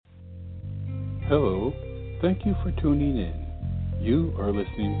Hello, thank you for tuning in. You are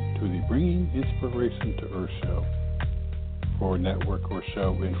listening to the Bringing Inspiration to Earth show. For network or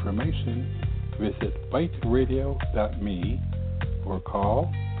show information, visit biteradio.me or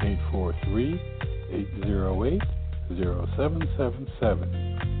call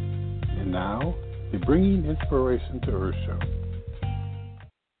 843-808-0777. And now, the Bringing Inspiration to Earth show.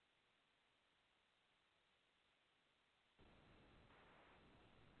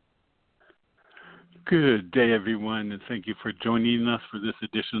 Good day, everyone, and thank you for joining us for this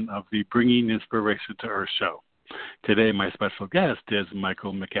edition of the Bringing Inspiration to Earth show. Today, my special guest is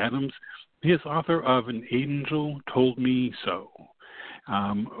Michael McAdams. He is author of An Angel Told Me So.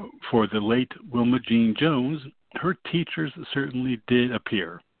 For the late Wilma Jean Jones, her teachers certainly did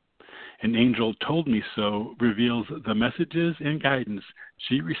appear. An Angel Told Me So reveals the messages and guidance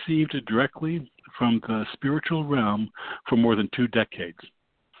she received directly from the spiritual realm for more than 2 decades.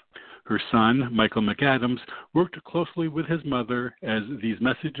 Her son, Michael McAdams, worked closely with his mother as these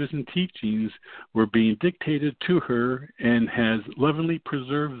messages and teachings were being dictated to her and has lovingly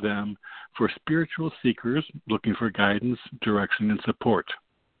preserved them for spiritual seekers looking for guidance, direction, and support.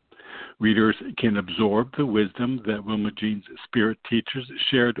 Readers can absorb the wisdom that Wilma Jean's spirit teachers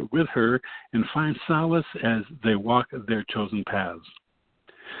shared with her and find solace as they walk their chosen paths.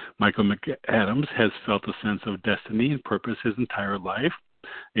 Michael McAdams has felt a sense of destiny and purpose his entire life.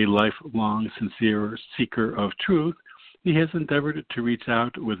 A lifelong, sincere seeker of truth, he has endeavored to reach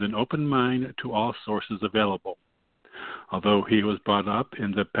out with an open mind to all sources available. Although he was brought up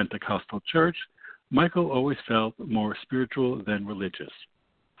in the Pentecostal church, Michael always felt more spiritual than religious.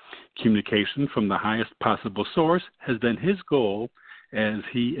 Communication from the highest possible source has been his goal as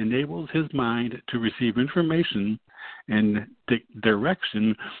he enables his mind to receive information and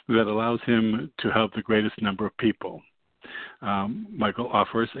direction that allows him to help the greatest number of people. Michael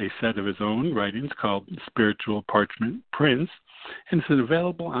offers a set of his own writings called Spiritual Parchment Prints, and it's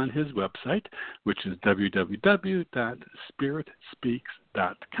available on his website, which is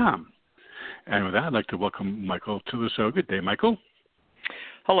www.spiritspeaks.com. And with that, I'd like to welcome Michael to the show. Good day, Michael.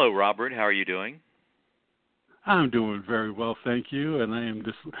 Hello, Robert. How are you doing? I'm doing very well, thank you, and I am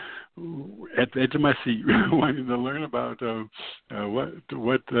just at the edge of my seat wanting to learn about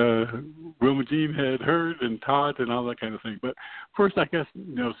what Wilma Jean had heard and taught and all that kind of thing. But first, I guess,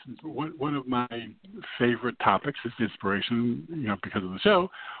 since one of my favorite topics is inspiration, because of the show,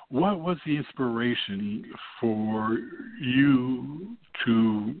 what was the inspiration for you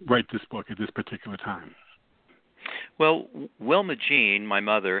to write this book at this particular time? Well, Wilma Jean, my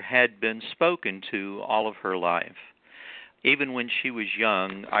mother, had been spoken to all of her life. Even when she was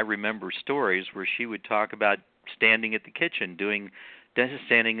young, I remember stories where she would talk about standing at the kitchen,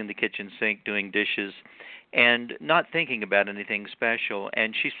 standing in the kitchen sink, doing dishes, and not thinking about anything special.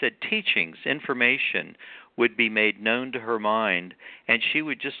 And she said teachings, information would be made known to her mind, and she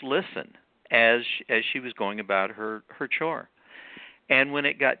would just listen as she was going about her chore. And when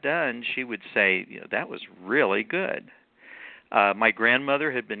it got done, she would say, that was really good. My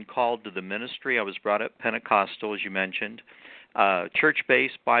grandmother had been called to the ministry. I was brought up Pentecostal, as you mentioned,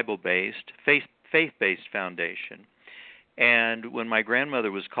 church-based, Bible-based, faith-based foundation. And when my grandmother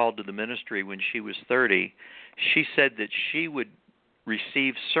was called to the ministry when she was 30, she said that she would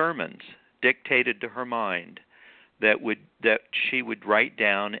receive sermons dictated to her mind that she would write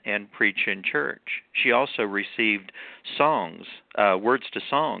down and preach in church. She also received songs, words to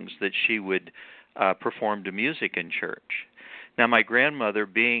songs that she would perform to music in church. Now, my grandmother,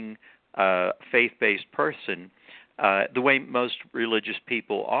 being a faith-based person, the way most religious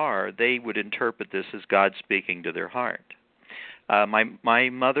people are, they would interpret this as God speaking to their heart. My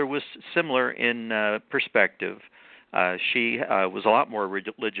mother was similar in perspective. She was a lot more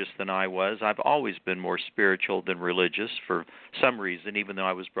religious than I was. I've always been more spiritual than religious for some reason, even though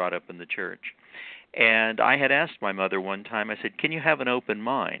I was brought up in the church. And I had asked my mother one time, I said, can you have an open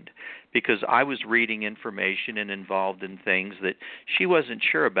mind? Because I was reading information and involved in things that she wasn't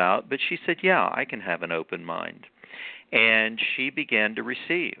sure about, but she said, yeah, I can have an open mind. And she began to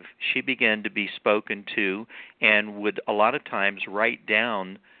receive. She began to be spoken to and would a lot of times write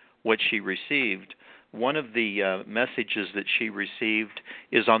down what she received. One of the messages that she received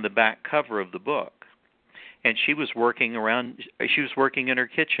is on the back cover of the book. And she was working in her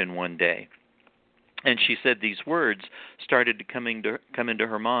kitchen one day. And she said these words started to come into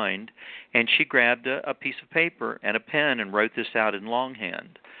her mind, and she grabbed a piece of paper and a pen and wrote this out in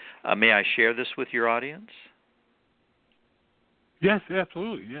longhand. May I share this with your audience? Yes,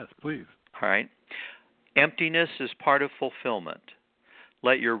 absolutely. Yes, please. All right. Emptiness is part of fulfillment.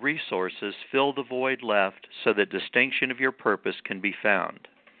 Let your resources fill the void left so that distinction of your purpose can be found.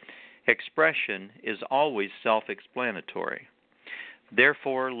 Expression is always self-explanatory.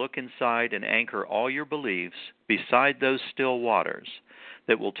 Therefore, look inside and anchor all your beliefs beside those still waters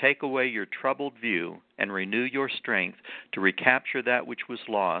that will take away your troubled view and renew your strength to recapture that which was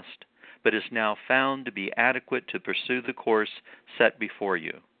lost, but is now found to be adequate to pursue the course set before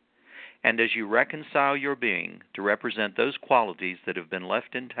you. And as you reconcile your being to represent those qualities that have been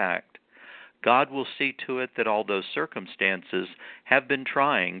left intact, God will see to it that although circumstances have been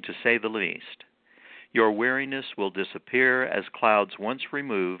trying, to say the least, your weariness will disappear as clouds once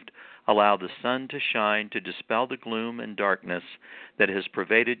removed allow the sun to shine to dispel the gloom and darkness that has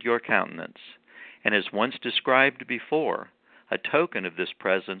pervaded your countenance. And as once described before, a token of this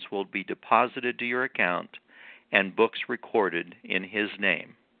presence will be deposited to your account and books recorded in His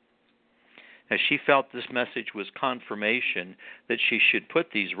name. Now, she felt this message was confirmation that she should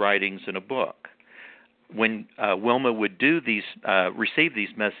put these writings in a book. When Wilma would receive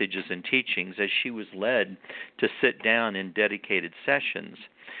these messages and teachings, as she was led to sit down in dedicated sessions,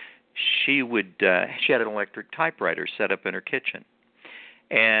 she had an electric typewriter set up in her kitchen,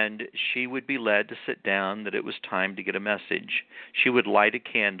 and she would be led to sit down that it was time to get a message. She would light a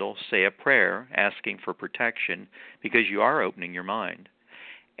candle, say a prayer, asking for protection, because you are opening your mind.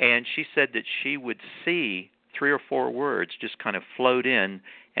 And she said that she would see 3 or 4 words just kind of float in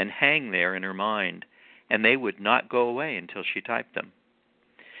and hang there in her mind, and they would not go away until she typed them.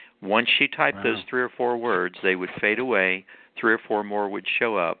 Once she typed those 3 or 4 words, they would fade away, 3 or 4 more would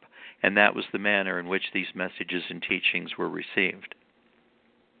show up, and that was the manner in which these messages and teachings were received.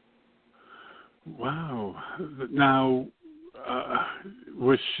 Wow. Now,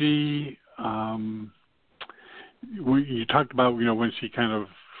 was she, you talked about, when she kind of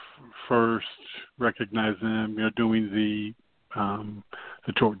first recognized them, doing the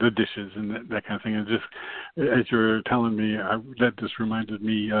dishes and that kind of thing. And just as you're telling me, that just reminded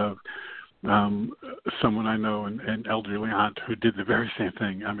me of someone I know, an elderly aunt who did the very same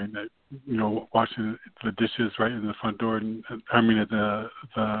thing. I mean, washing the dishes right in the front door, at the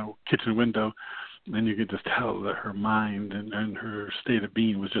kitchen window, and you could just tell that her mind and her state of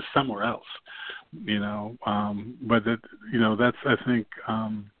being was just somewhere else. But that, that's, I think,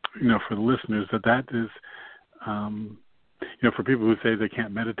 for the listeners, that is, for people who say they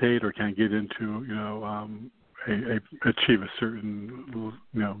can't meditate or can't get into, achieve a certain,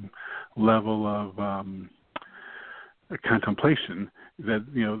 level of contemplation, that,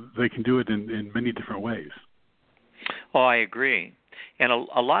 they can do it in many different ways. Oh, I agree. And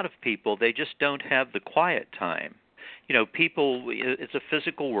a lot of people, they just don't have the quiet time. People, it's a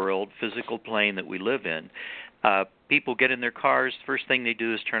physical world, physical plane that we live in. People get in their cars, first thing they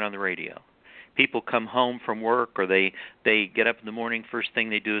do is turn on the radio. People come home from work, or they get up in the morning, first thing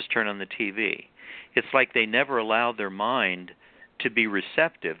they do is turn on the TV. It's like they never allow their mind to be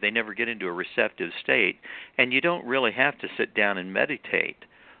receptive. They never get into a receptive state. And you don't really have to sit down and meditate.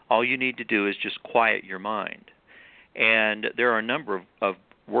 All you need to do is just quiet your mind. And there are a number of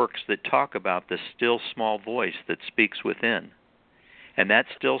works that talk about the still small voice that speaks within. And that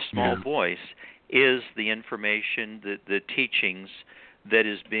still small voice is the information, the teachings that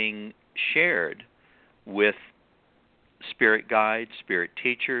is being shared with spirit guides, spirit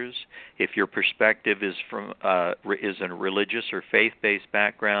teachers. If your perspective is is a religious or faith-based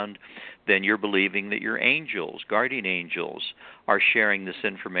background, then you're believing that your angels, guardian angels, are sharing this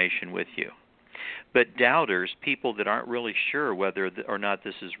information with you. But doubters, people that aren't really sure whether or not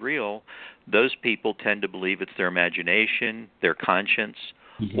this is real, those people tend to believe it's their imagination, their conscience,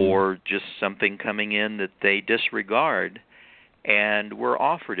 or just something coming in that they disregard, and we're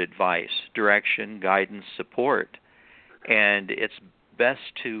offered advice, direction, guidance, support. And it's best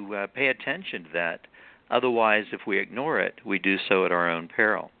to pay attention to that. Otherwise, if we ignore it, we do so at our own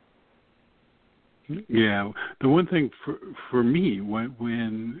peril. Yeah. The one thing for me,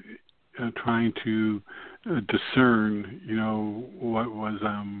 when trying to discern, what was,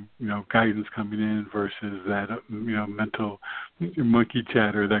 guidance coming in versus that, mental monkey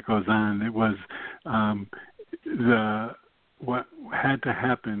chatter that goes on, it was what had to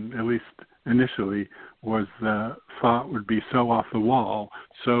happen, at least initially, was the thought would be so off the wall,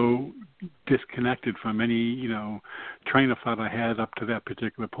 so disconnected from any, train of thought I had up to that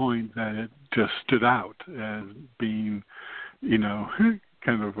particular point, that it just stood out as being,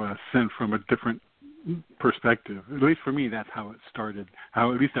 kind of sent from a different perspective. At least for me, that's how it started.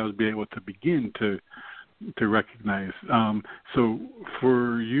 How at least I was able to begin to recognize. So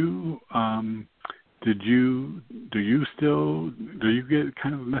for you, do you get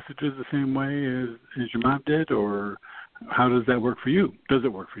kind of messages the same way as your mom did, or how does that work for you? Does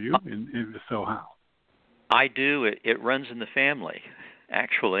it work for you? And if so, how? I do. It runs in the family.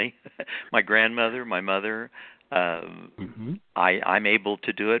 actually. My grandmother, my mother, Mm-hmm. I'm able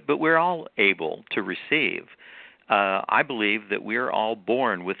to do it, but we're all able to receive. I believe that we're all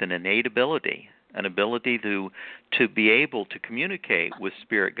born with an innate ability, an ability to be able to communicate with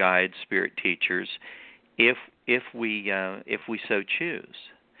spirit guides, spirit teachers, if we so choose.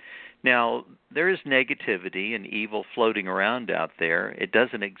 Now, there is negativity and evil floating around out there. It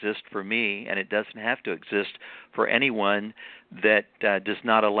doesn't exist for me, and it doesn't have to exist for anyone that does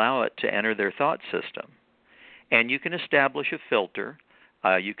not allow it to enter their thought system. And you can establish a filter.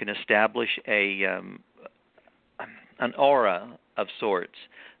 You can establish an aura of sorts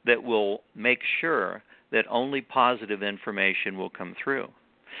that will make sure that only positive information will come through.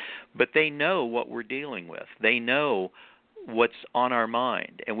 But they know what we're dealing with. They know what's on our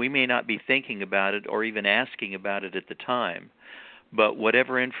mind, and we may not be thinking about it or even asking about it at the time, but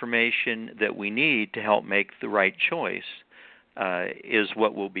whatever information that we need to help make the right choice is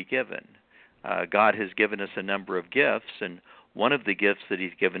what will be given. God has given us a number of gifts, and one of the gifts that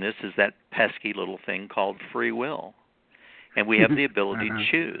He's given us is that pesky little thing called free will, and we have the ability to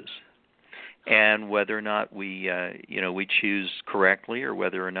choose. And whether or not we choose correctly, or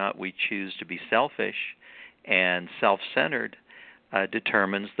whether or not we choose to be selfish and self-centered,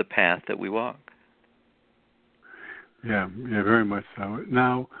 determines the path that we walk. Yeah, very much so.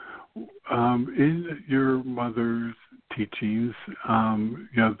 Now, in your mother's teachings,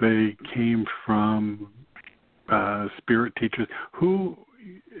 they came from spirit teachers who,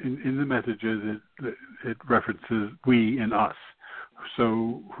 in the messages, it references we and us.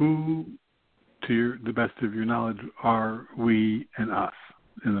 So, who, to the best of your knowledge, are we and us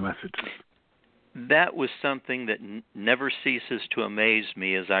in the messages? That was something that never ceases to amaze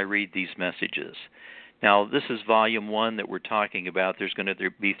me as I read these messages. Now, this is Volume 1 that we're talking about. There's going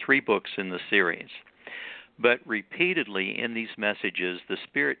to be 3 books in the series. But repeatedly in these messages, the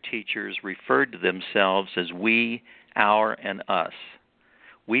spirit teachers referred to themselves as we, our, and us.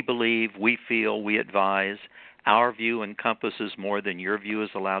 We believe, we feel, we advise. Our view encompasses more than your view is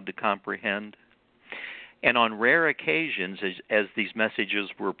allowed to comprehend. And on rare occasions, as these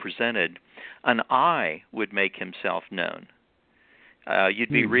messages were presented, an I would make himself known. You'd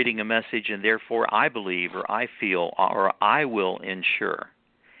be reading a message, and therefore I believe, or I feel, or I will ensure.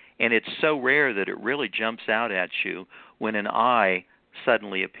 And it's so rare that it really jumps out at you when an I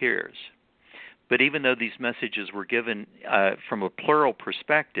suddenly appears. But even though these messages were given from a plural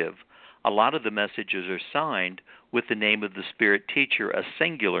perspective, a lot of the messages are signed with the name of the spirit teacher, a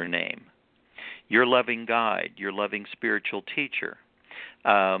singular name. Your loving guide, your loving spiritual teacher.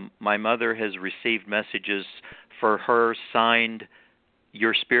 My mother has received messages for her signed,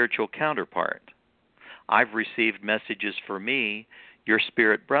 your spiritual counterpart. I've received messages for me, your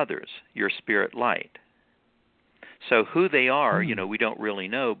spirit brothers, your spirit light. So who they are, we don't really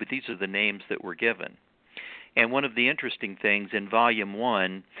know, but these are the names that were given. And one of the interesting things in Volume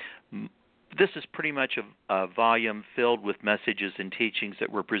 1, this is pretty much a volume filled with messages and teachings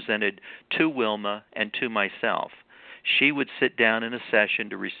that were presented to Wilma and to myself. She would sit down in a session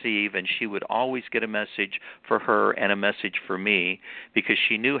to receive, and she would always get a message for her and a message for me because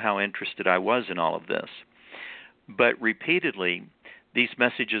she knew how interested I was in all of this. But repeatedly, these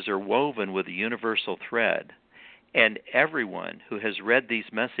messages are woven with a universal thread, and everyone who has read these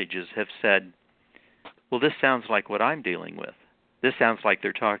messages have said, well, this sounds like what I'm dealing with. This sounds like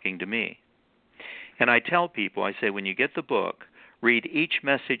they're talking to me. And I tell people, I say, when you get the book, read each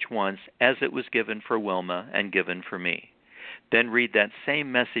message once as it was given for Wilma and given for me. Then read that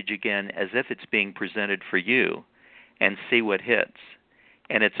same message again as if it's being presented for you and see what hits.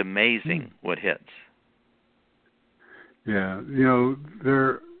 And it's amazing what hits. Yeah,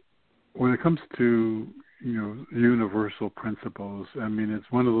 when it comes to, universal principles, I mean, it's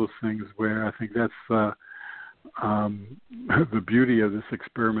one of those things where I think that's the beauty of this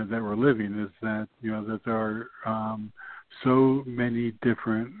experiment that we're living is that, that there are so many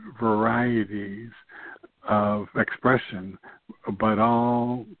different varieties of expression, but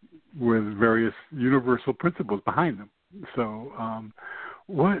all with various universal principles behind them. So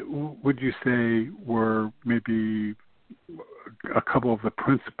what would you say were maybe a couple of the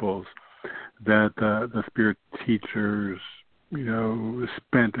principles that the spirit teachers,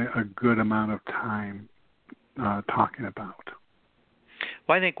 spent a good amount of time talking about?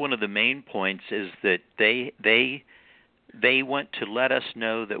 Well, I think one of the main points is that they want to let us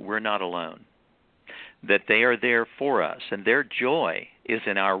know that we're not alone, that they are there for us, and their joy is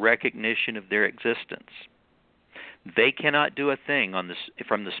in our recognition of their existence. They cannot do a thing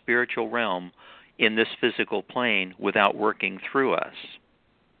from the spiritual realm in this physical plane without working through us.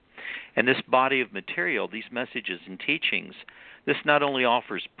 And this body of material, these messages and teachings, this not only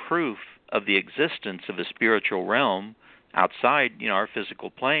offers proof of the existence of a spiritual realm outside, our physical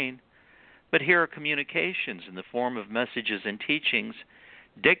plane, but here are communications in the form of messages and teachings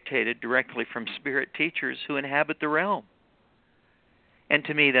dictated directly from spirit teachers who inhabit the realm. And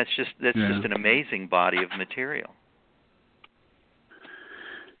to me, that's just an amazing body of material.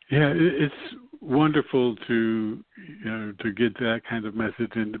 Yeah, it's wonderful to get that kind of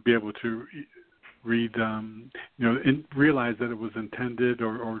message and to be able to read, and realize that it was intended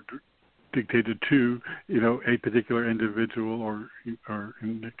or dictated to, a particular individual or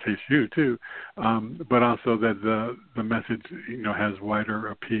in the case you too, but also that the message, has wider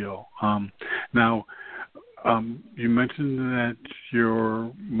appeal. Now, you mentioned that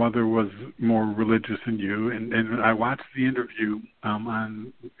your mother was more religious than you, and I watched the interview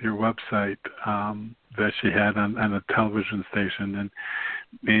on your website that she had on a television station,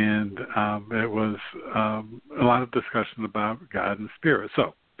 and it was a lot of discussion about God and spirit.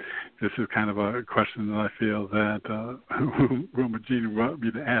 So this is kind of a question that I feel that Wilma Jean wanted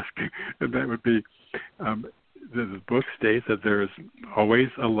me to ask, and that would be, the book states that there is always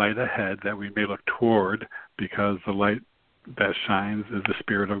a light ahead that we may look toward because the light that shines is the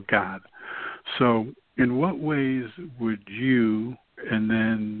Spirit of God. So in what ways would you and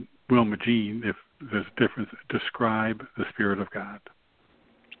then Wilma Jean, if there's a difference, describe the Spirit of God?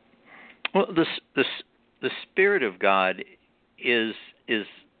 Well, the Spirit of God is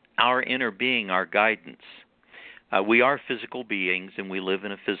our inner being, our guidance. We are physical beings, and we live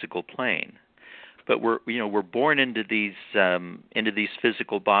in a physical plane. But we're born into these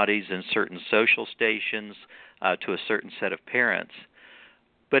physical bodies in certain social stations to a certain set of parents.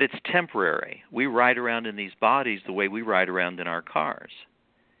 But it's temporary. We ride around in these bodies the way we ride around in our cars.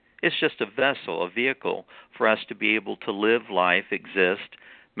 It's just a vessel, a vehicle for us to be able to live life, exist,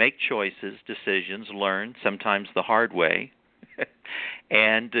 make choices, decisions, learn, sometimes the hard way,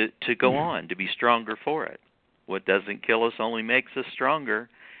 and to go on, to be stronger for it. What doesn't kill us only makes us stronger.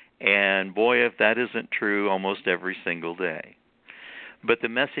 And boy, if that isn't true almost every single day. But the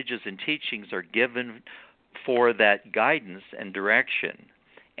messages and teachings are given for that guidance and direction,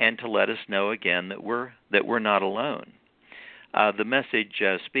 and to let us know again that we're not alone. The message,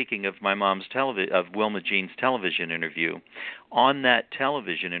 speaking of my mom's of Wilma Jean's television interview, on that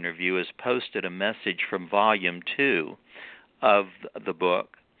television interview is posted a message from Volume 2 of the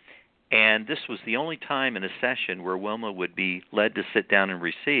book. And this was the only time in a session where Wilma would be led to sit down and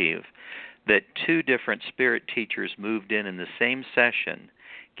receive that two different spirit teachers moved in the same session,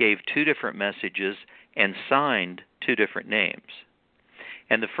 gave two different messages, and signed two different names.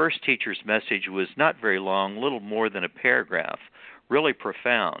 And the first teacher's message was not very long, little more than a paragraph, really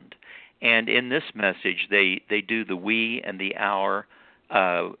profound. And in this message, they do the we and the our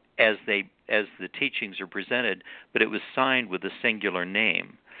as the teachings are presented, but it was signed with a singular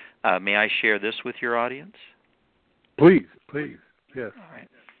name. May I share this with your audience? Please, yes. All right.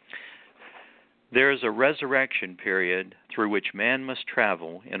 There is a resurrection period through which man must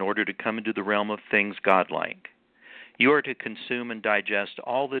travel in order to come into the realm of things godlike. You are to consume and digest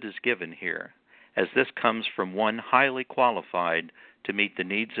all that is given here, as this comes from one highly qualified to meet the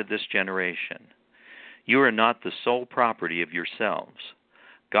needs of this generation. You are not the sole property of yourselves.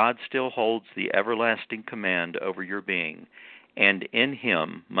 God still holds the everlasting command over your being, and in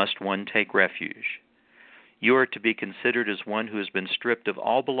him must one take refuge. You are to be considered as one who has been stripped of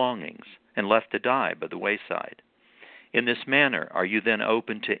all belongings and left to die by the wayside. In this manner, are you then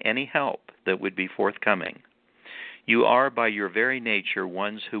open to any help that would be forthcoming? You are by your very nature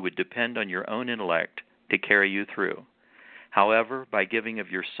ones who would depend on your own intellect to carry you through. However, by giving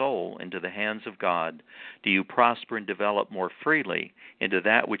of your soul into the hands of God, do you prosper and develop more freely into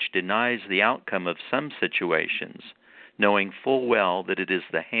that which denies the outcome of some situations, knowing full well that it is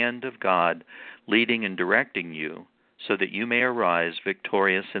the hand of God leading and directing you so that you may arise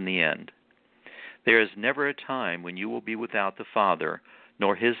victorious in the end. There is never a time when you will be without the Father,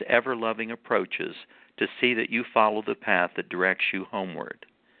 nor his ever-loving approaches to see that you follow the path that directs you homeward.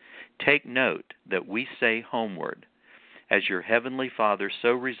 Take note that we say homeward, as your heavenly Father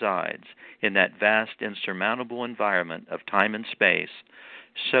so resides in that vast insurmountable environment of time and space,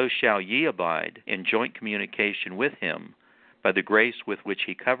 so shall ye abide in joint communication with him by the grace with which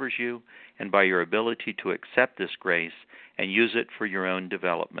he covers you and by your ability to accept this grace and use it for your own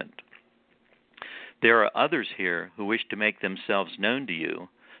development. There are others here who wish to make themselves known to you,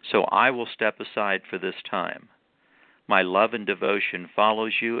 so I will step aside for this time. My love and devotion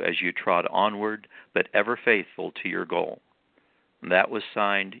follows you as you trod onward, but ever faithful to your goal. And that was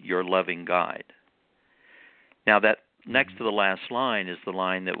signed, Your Loving Guide. Now next to the last line is the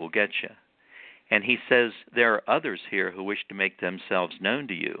line that will get you. And he says, there are others here who wish to make themselves known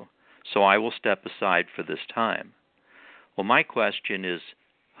to you, so I will step aside for this time. Well, my question is,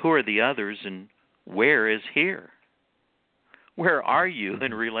 who are the others and where is here? Where are you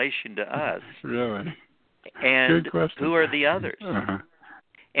in relation to us? Really? And Good question. who are the others? Uh-huh.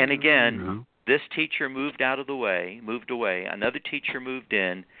 And again, this teacher moved away. Another teacher moved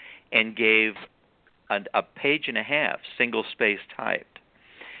in and gave a page and a half, single space typed.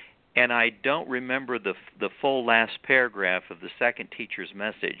 And I don't remember the full last paragraph of the second teacher's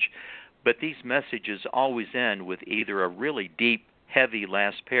message, but these messages always end with either a really deep, heavy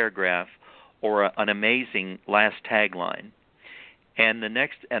last paragraph or an amazing last tagline. And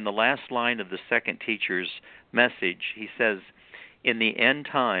the last line of the second teacher's message, he says, in the end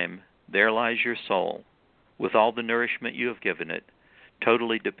time, there lies your soul, with all the nourishment you have given it,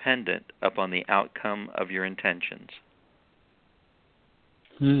 totally dependent upon the outcome of your intentions.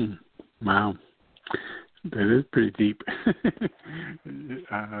 Wow. That is pretty deep.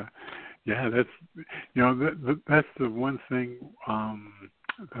 Yeah, that's the one thing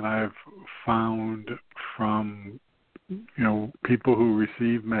that I've found from people who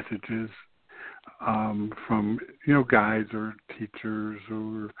receive messages from guides or teachers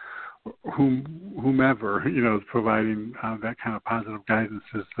or whomever is providing that kind of positive guidance,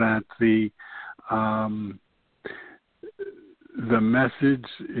 is that the message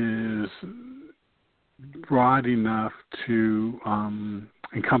is broad enough to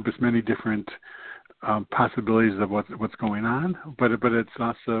encompass many different possibilities of what's going on, but it's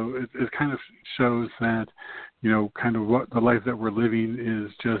also it kind of shows that kind of what the life that we're living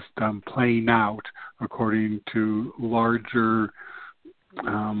is just playing out according to larger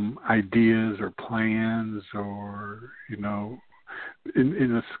ideas or plans, or in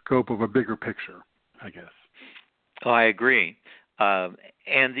the scope of a bigger picture, I guess. Oh, I agree.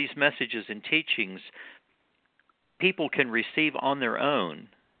 And these messages and teachings, people can receive on their own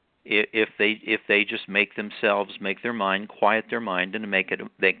if they just make their mind, quiet their mind, and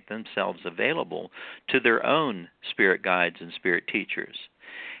make themselves available to their own spirit guides and spirit teachers.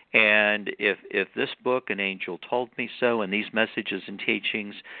 And if this book, An Angel Told Me So, and these messages and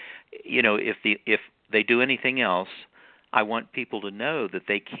teachings, if they do anything else, I want people to know that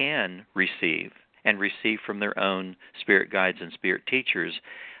they can receive from their own spirit guides and spirit teachers,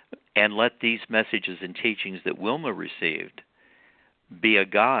 and let these messages and teachings that Wilma received be a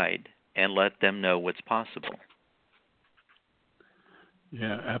guide and let them know what's possible.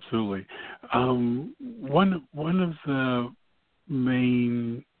 Yeah, absolutely. One of the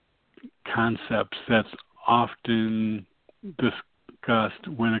main concepts that's often discussed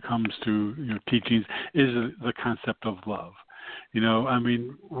when it comes to teachings is the concept of love. We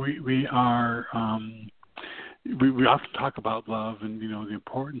are we often talk about love and the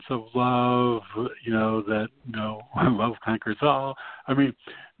importance of love. That love conquers all. I mean,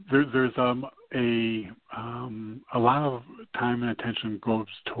 there's a lot of time and attention goes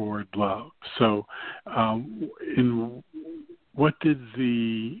toward love. So, what did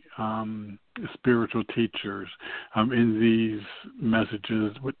the spiritual teachers in these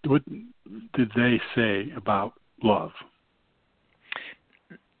messages? What did they say about love?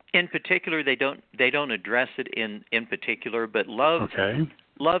 In particular, they don't address it in particular, but love. Okay.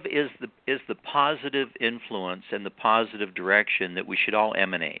 Love is the positive influence and the positive direction that we should all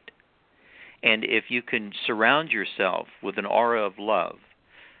emanate. And if you can surround yourself with an aura of love,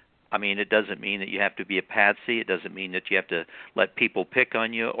 I mean, it doesn't mean that you have to be a patsy. It doesn't mean that you have to let people pick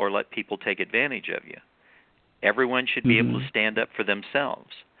on you or let people take advantage of you. Everyone should be able to stand up for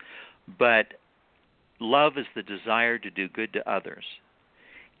themselves. But love is the desire to do good to others.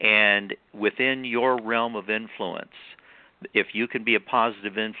 And within your realm of influence, if you can be a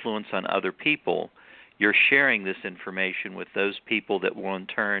positive influence on other people, you're sharing this information with those people that will in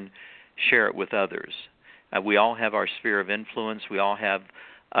turn share it with others. We all have our sphere of influence. We all have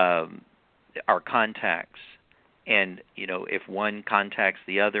our contacts. And, if one contacts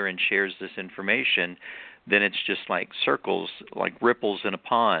the other and shares this information, then it's just like circles, like ripples in a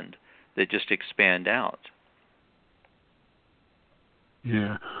pond that just expand out.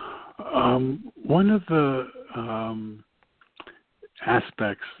 Yeah. One of the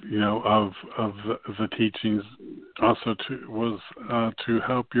aspects, of the teachings also was to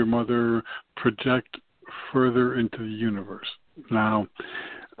help your mother project further into the universe. Now,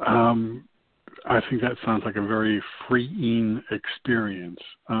 I think that sounds like a very freeing experience.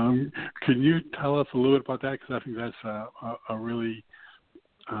 Can you tell us a little bit about that? Because I think that's a really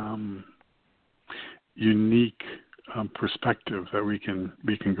unique perspective that we can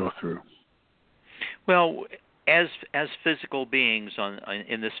go through. Well, as physical beings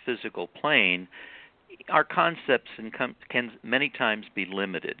in this physical plane, our concepts can many times be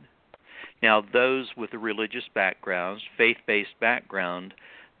limited. Now, those with a religious background, faith-based background,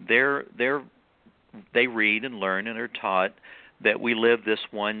 they read and learn and are taught that we live this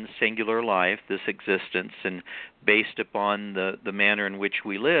one singular life, this existence, and based upon the manner in which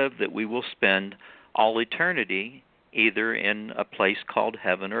we live, that we will spend all eternity either in a place called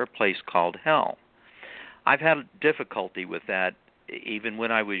heaven or a place called hell. I've had difficulty with that even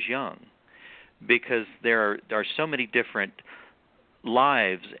when I was young, because there are so many different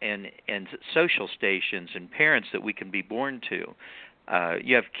lives and social stations and parents that we can be born to.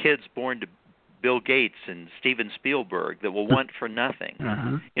 You have kids born to Bill Gates and Steven Spielberg that will want for nothing.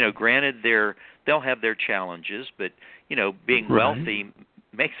 Granted, they'll have their challenges, but being wealthy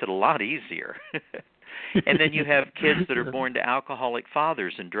makes it a lot easier. And then you have kids that are born to alcoholic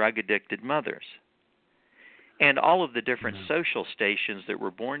fathers and drug-addicted mothers. And all of the different social stations that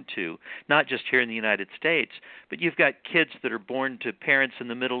we're born to, not just here in the United States, but you've got kids that are born to parents in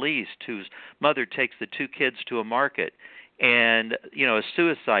the Middle East whose mother takes the two kids to a market, and a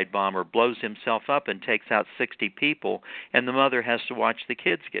suicide bomber blows himself up and takes out 60 people, and the mother has to watch the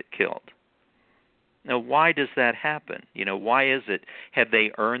kids get killed. Now, why does that happen? Why is it? Have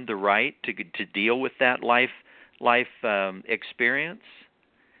they earned the right to deal with that life experience?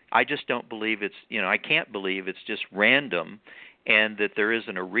 I just don't believe I can't believe it's just random, and that there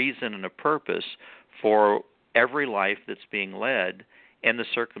isn't a reason and a purpose for every life that's being led and the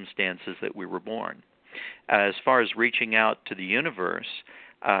circumstances that we were born. As far as reaching out to the universe,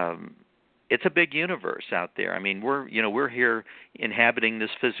 it's a big universe out there. I mean, we're here inhabiting this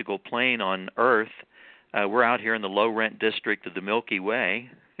physical plane on Earth. We're out here in the low-rent district of the Milky Way,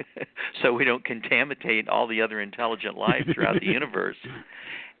 so we don't contaminate all the other intelligent life throughout the universe.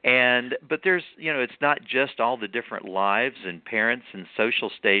 But there's, it's not just all the different lives and parents and social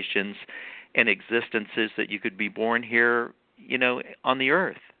stations and existences that you could be born here, on the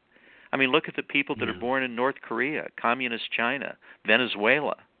Earth. I mean, look at the people that are born in North Korea, Communist China,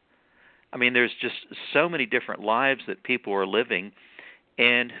 Venezuela. I mean, there's just so many different lives that people are living,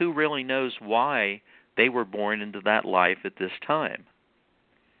 and who really knows why they were born into that life at this time.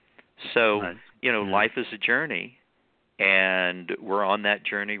 So, life is a journey, and we're on that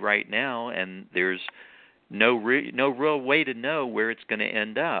journey right now, and there's no real way to know where it's going to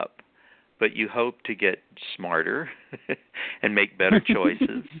end up. But you hope to get smarter and make better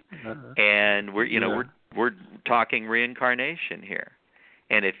choices. And we're talking reincarnation here.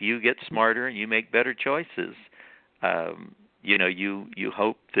 And if you get smarter and you make better choices, you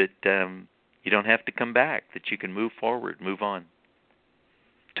hope that you don't have to come back, that you can move forward, move on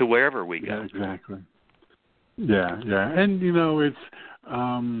to wherever we go. Yeah, exactly. Yeah. And it's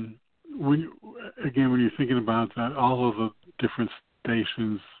when you're thinking about that, all of the different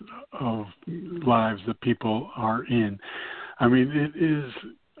stations of lives that people are in. I mean, it is,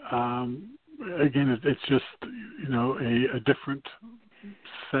 it's just, a different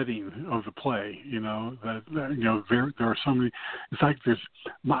setting of the play, there are so many, it's like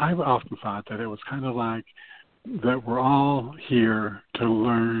I've often thought that it was kind of like that we're all here to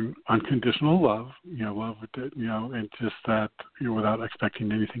learn unconditional love, love, and just that, without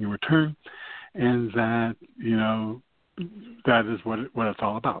expecting anything in return, and that, that is what it's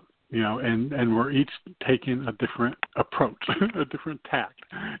all about, and we're each taking a different approach, a different tact,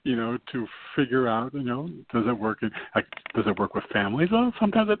 to figure out, does it work? Does it work with families? Well,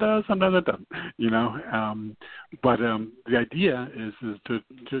 sometimes it does, sometimes it doesn't, but the idea is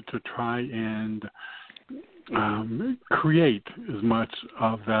to try and create as much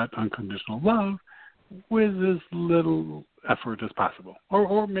of that unconditional love with as little effort as possible,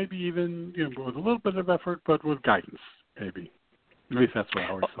 or maybe even with a little bit of effort, but with guidance, maybe. At least that's what I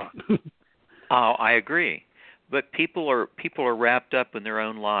always thought. Oh, I agree. But people are wrapped up in their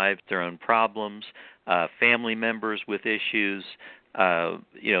own lives, their own problems, family members with issues.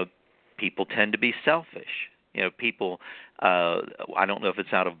 People tend to be selfish. People, I don't know if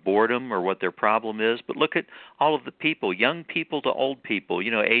it's out of boredom or what their problem is, but look at all of the people, young people to old people,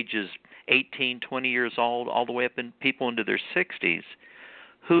 ages 18, 20 years old, all the way up in people into their 60s,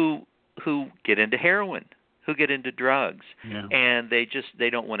 who get into heroin, who get into drugs, and they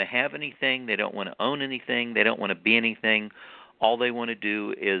don't want to have anything, they don't want to own anything, they don't want to be anything. All they want to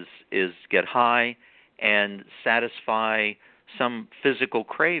do is get high and satisfy some physical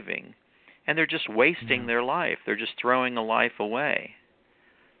craving, and they're just wasting their life. They're just throwing a life away.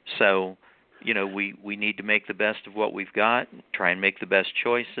 So, we need to make the best of what we've got, try and make the best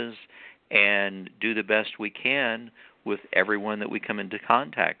choices, and do the best we can with everyone that we come into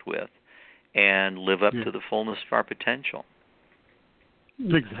contact with. and live up to the fullness of our potential.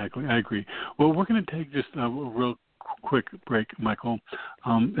 Exactly, I agree. Well, we're going to take just a real quick break, Michael,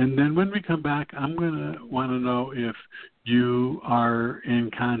 and then when we come back, I'm going to want to know if you are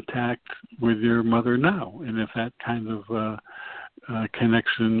in contact with your mother now, and if that kind of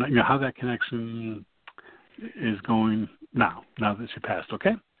connection, how that connection is going now that she passed.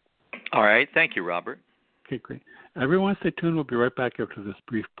 Okay. All right. Thank you, Robert. Okay, great. Everyone, stay tuned. We'll be right back after this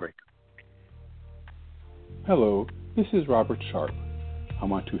brief break. Hello, this is Robert Sharp. I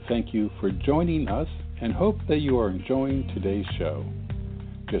want to thank you for joining us and hope that you are enjoying today's show.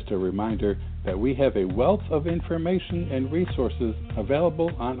 Just a reminder that we have a wealth of information and resources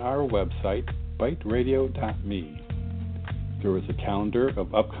available on our website, biteradio.me. There is a calendar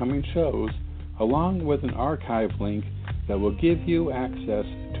of upcoming shows along with an archive link that will give you access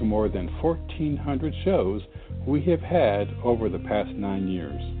to more than 1,400 shows we have had over the past 9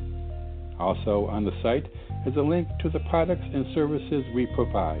 years. Also on the site is a link to the products and services we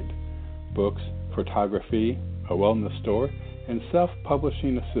provide: books, photography, a wellness store, and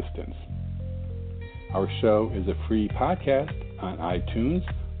self-publishing assistance. Our show is a free podcast on iTunes,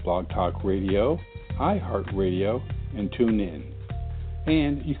 Blog Talk Radio, iHeartRadio, and TuneIn.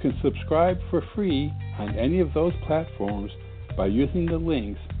 And you can subscribe for free on any of those platforms by using the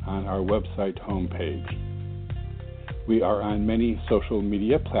links on our website homepage. We are on many social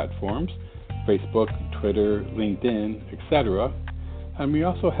media platforms: Facebook, Twitter, LinkedIn, etc. And we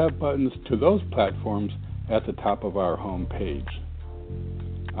also have buttons to those platforms at the top of our homepage.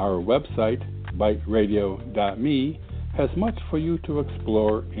 Our website, biteradio.me, has much for you to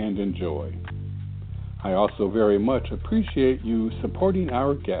explore and enjoy. I also very much appreciate you supporting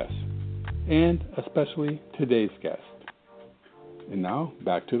our guests, and especially today's guest. And now,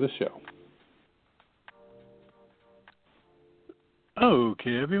 back to the show.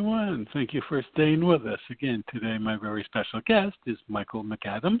 Okay, everyone. Thank you for staying with us. Again, today my very special guest is Michael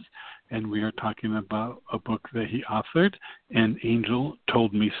McAdams, and we are talking about a book that he authored, An Angel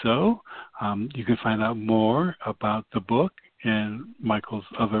Told Me So. You can find out more about the book and Michael's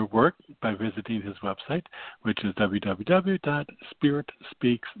other work by visiting his website, which is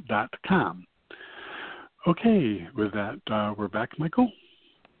www.spiritspeaks.com. Okay, with that, we're back, Michael.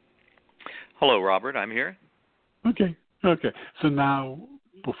 Hello, Robert. I'm here. Okay. So now,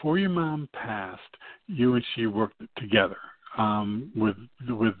 before your mom passed, you and she worked together with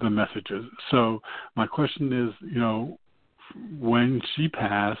the messages. So my question is, when she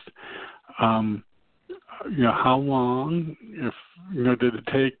passed, how long, did it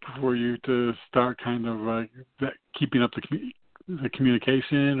take for you to start kind of keeping up the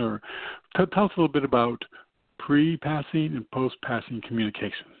communication, or tell us a little bit about pre-passing and post-passing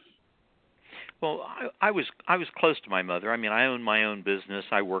communication? Well, I was close to my mother. I mean, I owned my own business.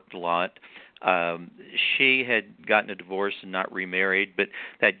 I worked a lot. She had gotten a divorce and not remarried, but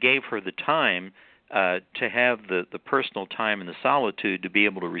that gave her the time to have the personal time and the solitude to be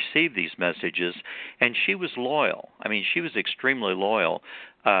able to receive these messages. And she was loyal. I mean, she was extremely loyal.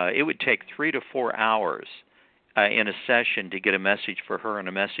 It would take 3 to 4 hours in a session to get a message for her and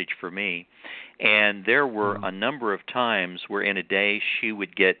a message for me. And there were a number of times where in a day she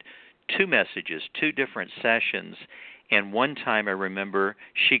would get 2 messages, 2 different sessions, and one time I remember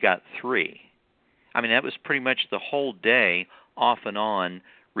she got 3. I mean, that was pretty much the whole day, off and on,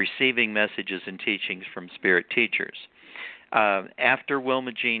 receiving messages and teachings from spirit teachers. After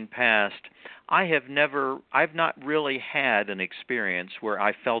Wilma Jean passed, I've not really had an experience where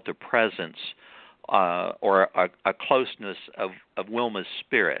I felt a presence or a closeness of Wilma's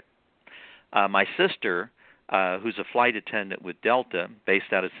spirit. My sister, who's a flight attendant with Delta,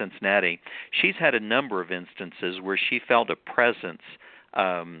 based out of Cincinnati, she's had a number of instances where she felt a presence,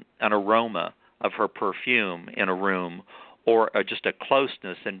 an aroma of her perfume in a room, or just a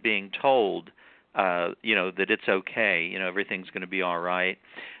closeness and being told, that it's okay, everything's going to be all right,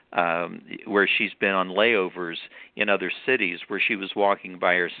 where she's been on layovers in other cities where she was walking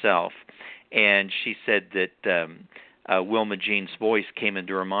by herself. And she said that Wilma Jean's voice came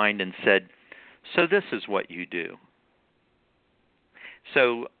into her mind and said, "So this is what you do."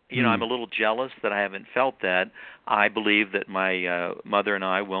 So, I'm a little jealous that I haven't felt that. I believe that my mother and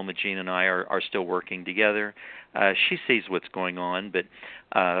I, Wilma Jean and I, are still working together. She sees what's going on, but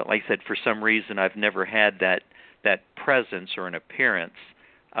like I said, for some reason I've never had that presence or an appearance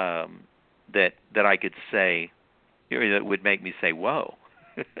that I could say, that would make me say, "Whoa,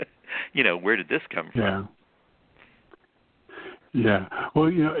 where did this come from?" Yeah. Well,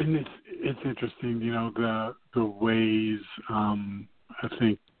 and it's interesting, the ways I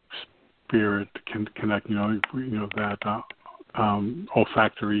think spirit can connect. That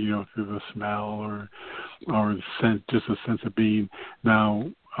olfactory, through the smell or scent, just a sense of being.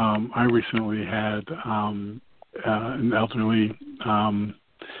 Now, I recently had an elderly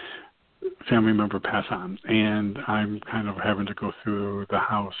family member pass on, and I'm kind of having to go through the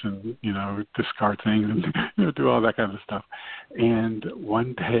house and discard things and do all that kind of stuff. And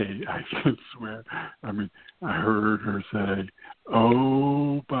one day, I can swear, I heard her say,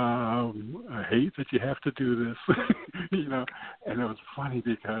 "Oh, Bob, I hate that you have to do this," and it was funny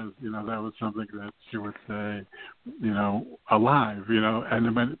because that was something that she would say, alive,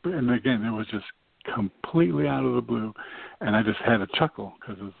 and again, it was just completely out of the blue, and I just had a chuckle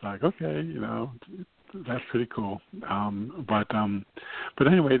because it's like, okay, that's pretty cool. But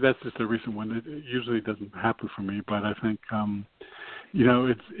anyway, that's just a recent one. It usually doesn't happen for me, but I think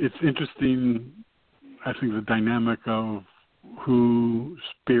it's interesting. I think the dynamic of who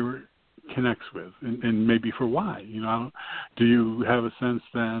spirit connects with, and maybe for why. Do you have a sense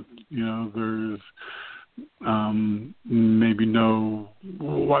that there's maybe no.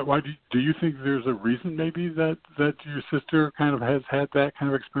 Why do you think there's a reason maybe that your sister kind of has had that kind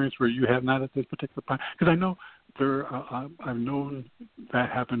of experience where you have not at this particular point? Because I know I've known that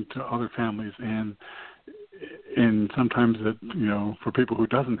happen to other families, and sometimes that for people who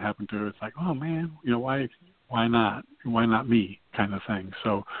doesn't happen to, it's like, oh man, why not me kind of thing.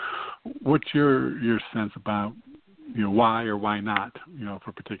 So, what's your sense about why or why not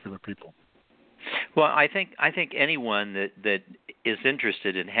for particular people? Well, I think anyone that is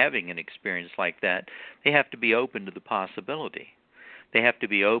interested in having an experience like that, they have to be open to the possibility. They have to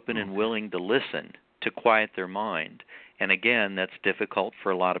be open and willing to listen, to quiet their mind. And again, that's difficult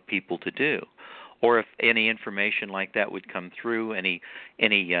for a lot of people to do. Or if any information like that would come through, any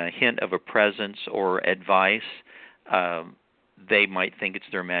hint of a presence or advice, they might think it's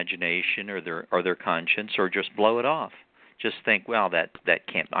their imagination or their conscience, or just blow it off. Just think, well, that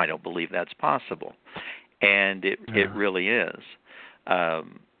can't. I don't believe that's possible, and it really is.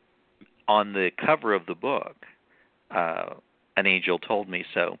 On the cover of the book, an angel told me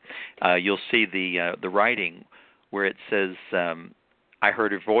so. You'll see the writing where it says, "I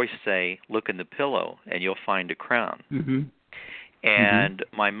heard a voice say, 'Look in the pillow, and you'll find a crown.'" Mm-hmm. And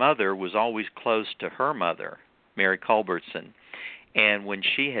my mother was always close to her mother, Mary Culbertson, and when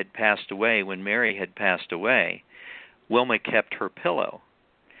Mary had passed away, Wilma kept her pillow,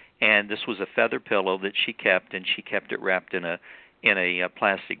 and this was a feather pillow that she kept, and she kept it wrapped in a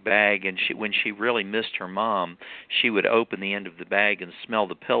plastic bag. And when she really missed her mom, she would open the end of the bag and smell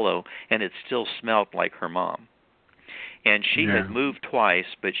the pillow, and it still smelled like her mom. And she had moved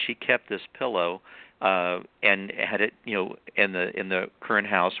twice, but she kept this pillow and had it, in the current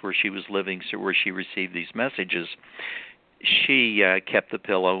house where she was living, so where she received these messages. She kept the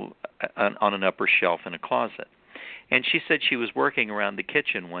pillow on an upper shelf in a closet. And she said she was working around the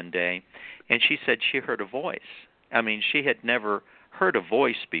kitchen one day, and she said she heard a voice. She had never heard a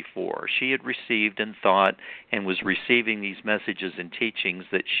voice before. She had received and thought and was receiving these messages and teachings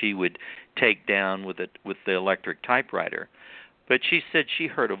that she would take down with the electric typewriter. But she said she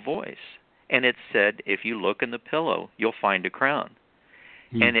heard a voice, and it said, "If you look in the pillow, you'll find a crown."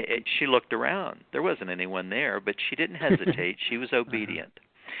 And she looked around. There wasn't anyone there, but she didn't hesitate. She was obedient.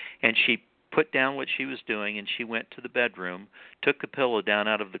 And she put down what she was doing, and she went to the bedroom, took the pillow down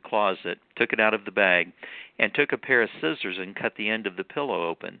out of the closet, took it out of the bag, and took a pair of scissors and cut the end of the pillow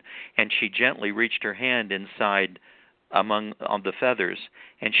open. And she gently reached her hand inside on the feathers,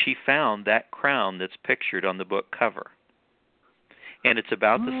 and she found that crown that's pictured on the book cover. And it's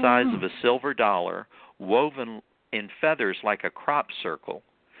about the size of a silver dollar, woven in feathers like a crop circle,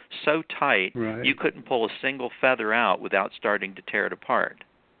 so tight you couldn't pull a single feather out without starting to tear it apart.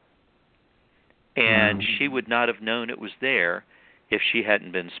 And she would not have known it was there if she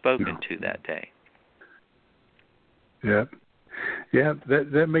hadn't been spoken to that day. Yeah.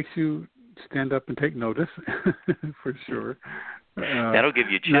 That makes you stand up and take notice, for sure. That'll give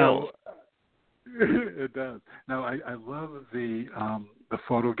you chills. It does. Now, I love the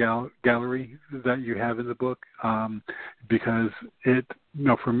photo gallery that you have in the book, because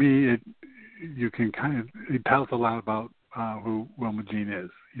for me, it tells a lot about who Wilma Jean is,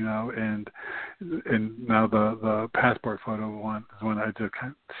 and now the passport photo one is one I just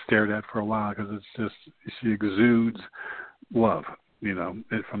kind of stared at for a while, because it's just, she exudes love,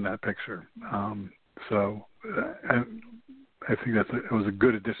 from that picture. So I think it was a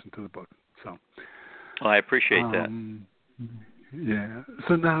good addition to the book. So, well, I appreciate that. Yeah.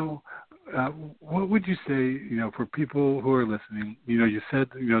 So now, what would you say, for people who are listening? You said,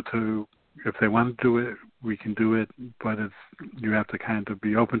 if they want to do it, we can do it, but you have to kind of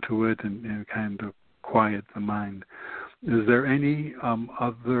be open to it and kind of quiet the mind. Is there any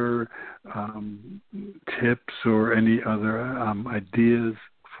other tips or any other ideas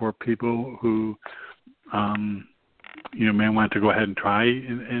for people who may want to go ahead and try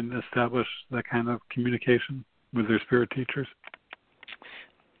and establish that kind of communication with their spirit teachers?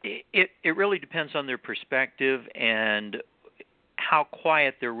 It really depends on their perspective and how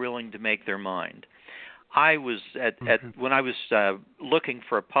quiet they're willing to make their mind. I was when I was looking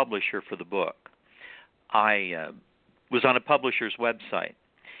for a publisher for the book, I was on a publisher's website,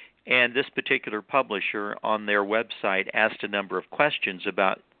 and this particular publisher on their website asked a number of questions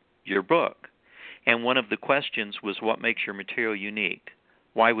about your book. And one of the questions was, what makes your material unique?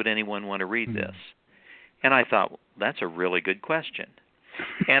 Why would anyone want to read this? And I thought, well, that's a really good question.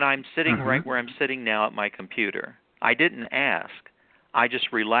 And I'm sitting right where I'm sitting now at my computer. I didn't ask. I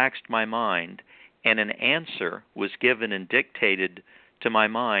just relaxed my mind, and an answer was given and dictated to my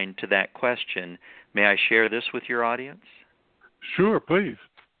mind to that question. May I share this with your audience? Sure, please.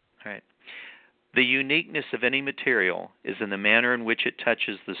 All right. The uniqueness of any material is in the manner in which it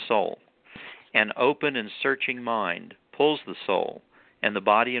touches the soul. An open and searching mind pulls the soul and the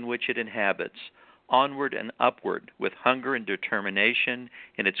body in which it inhabits onward and upward with hunger and determination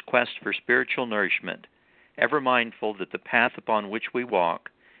in its quest for spiritual nourishment, ever mindful that the path upon which we walk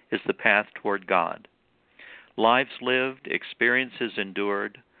is the path toward God. Lives lived, experiences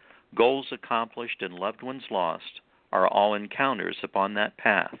endured, goals accomplished, and loved ones lost are all encounters upon that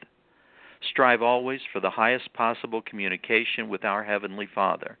path. Strive always for the highest possible communication with our Heavenly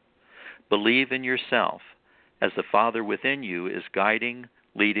Father. Believe in yourself, as the Father within you is guiding,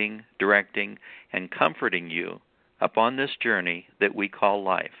 leading, directing, and comforting you upon this journey that we call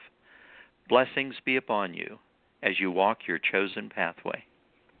life. Blessings be upon you as you walk your chosen pathway.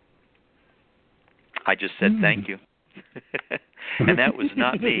 I just said thank you. And that was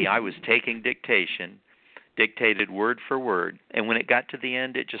not me. I was taking dictation, dictated word for word, and when it got to the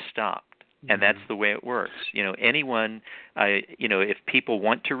end, it just stopped. And that's the way it works. Anyone, if people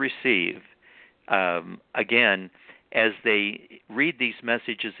want to receive, again, as they read these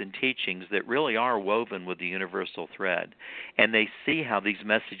messages and teachings that really are woven with the universal thread, and they see how these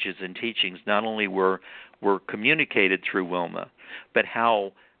messages and teachings not only were communicated through Wilma, but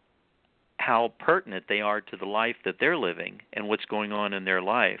how pertinent they are to the life that they're living and what's going on in their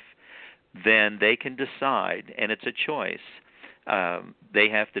life, then they can decide, and it's a choice. They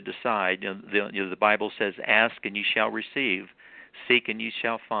have to decide. The Bible says, ask and you shall receive, seek and you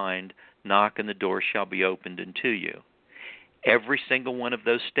shall find, knock and the door shall be opened unto you. Every single one of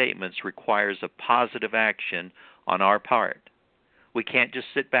those statements requires a positive action on our part. We can't just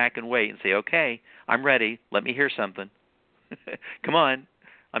sit back and wait and say, okay, I'm ready, let me hear something. Come on,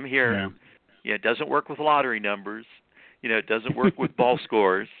 I'm here. Yeah, it doesn't work with lottery numbers. It doesn't work with ball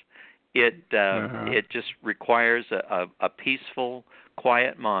scores. It just requires a peaceful,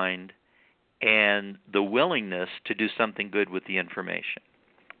 quiet mind and the willingness to do something good with the information.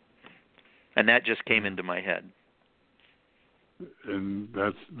 And that just came into my head. And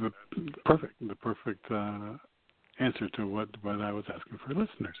that's the perfect answer to what I was asking for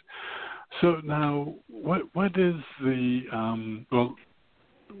listeners. So now, what is the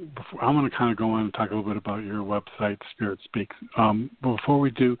I'm going to kind of go on and talk a little bit about your website, Spirit Speaks. Before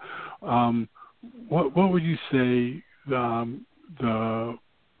we do, what would you say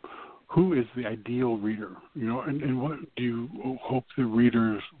who is the ideal reader? And what do you hope the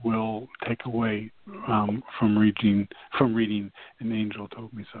readers will take away from reading An Angel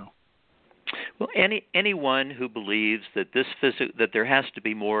Told Me So? Well, anyone who believes that that there has to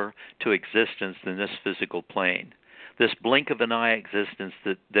be more to existence than this physical plane. This blink of an eye existence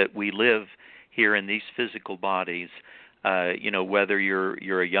that we live here in these physical bodies, whether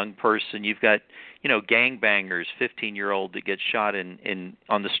you're a young person, you've got, gangbangers, 15-year-old that get shot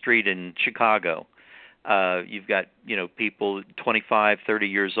on the street in Chicago. You've got, people 25, 30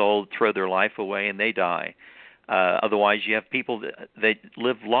 years old throw their life away and they die. Otherwise, you have people that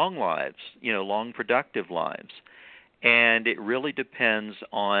live long lives, long productive lives. And it really depends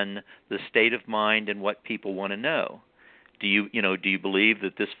on the state of mind and what people want to know. Do you believe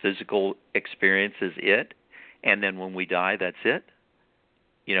that this physical experience is it, and then when we die, that's it?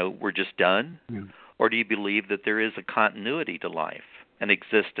 We're just done? Yeah. Or do you believe that there is a continuity to life, an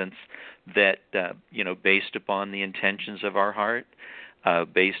existence that, based upon the intentions of our heart,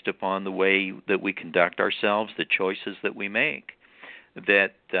 based upon the way that we conduct ourselves, the choices that we make,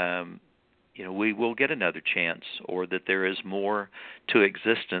 that we will get another chance, or that there is more to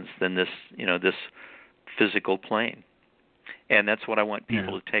existence than this, this physical plane. And that's what I want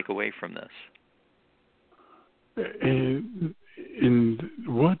people to take away from this. And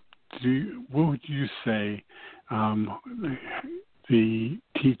what would you say the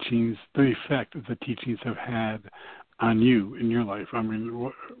teachings, the effect that the teachings have had on you in your life? I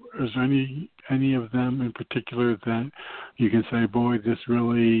mean, is there any of them in particular that you can say, boy, this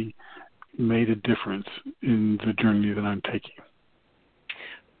really made a difference in the journey that I'm taking?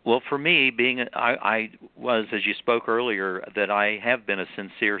 Well, for me, I was, as you spoke earlier, that I have been a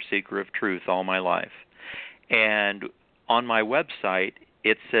sincere seeker of truth all my life. And on my website,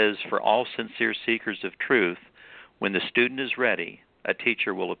 it says, for all sincere seekers of truth, when the student is ready, a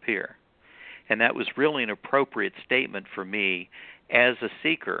teacher will appear. And that was really an appropriate statement for me as a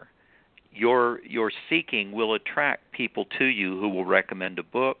seeker. Your seeking will attract people to you who will recommend a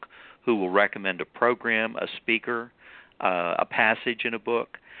book, who will recommend a program, a speaker, a passage in a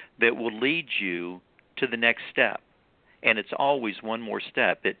book that will lead you to the next step. And it's always one more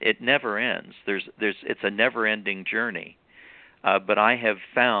step. It never ends. It's a never-ending journey. But I have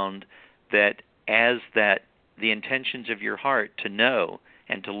found that as the intentions of your heart to know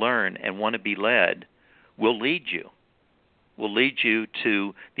and to learn and want to be led will lead you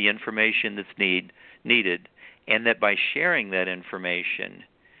to the information that's needed, and that by sharing that information,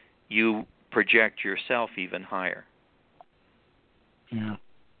 you project yourself even higher. Yeah.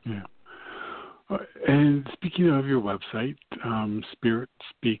 And speaking of your website,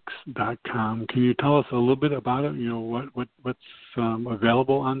 spiritspeaks.com, can you tell us a little bit about it? You know, what's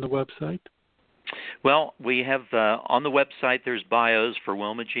available on the website? Well, we have on the website, there's bios for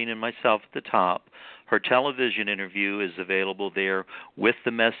Wilma Jean and myself at the top. Her television interview is available there with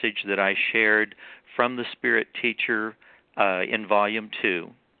the message that I shared from the Spirit Teacher in Volume 2.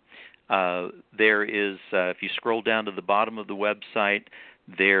 There is, if you scroll down to the bottom of the website,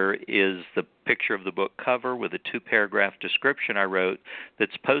 there is the picture of the book cover with a 2-paragraph description I wrote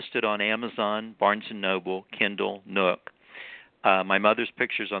that's posted on Amazon, Barnes & Noble, Kindle, Nook. My mother's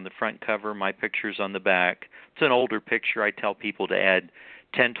picture's on the front cover, my picture's on the back. It's an older picture. I tell people to add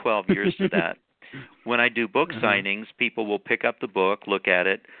 10, 12 years to that. When I do book signings, people will pick up the book, look at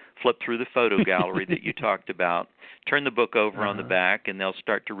it, flip through the photo gallery that you talked about, turn the book over on the back, and they'll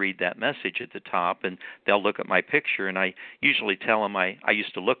start to read that message at the top, and they'll look at my picture, and I usually tell them I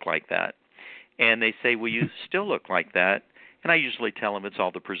used to look like that. And they say, well, you still look like that. And I usually tell them it's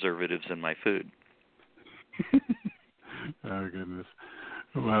all the preservatives in my food. Oh, goodness.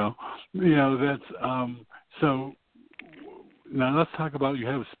 Well, you know, that's so now let's talk about, you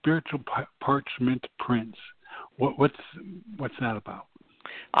have spiritual parchment prints. What's that about?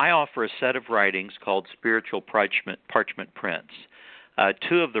 I offer a set of writings called spiritual parchment prints.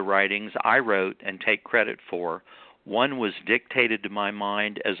 2 of the writings I wrote and take credit for. One was dictated to my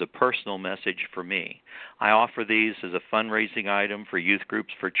mind as a personal message for me. I offer these as a fundraising item for youth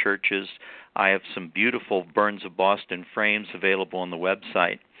groups, for churches. I have some beautiful Burns of Boston frames available on the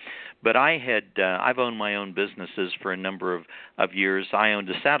website. But I've owned my own businesses for a number of years. I owned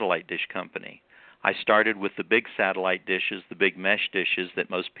a satellite dish company. I started with the big satellite dishes, the big mesh dishes that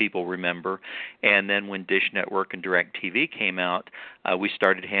most people remember, and then when Dish Network and DirecTV came out, we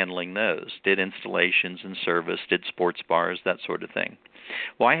started handling those, did installations and service, did sports bars, that sort of thing.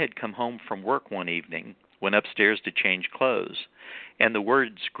 Well, I had come home from work one evening, went upstairs to change clothes, and the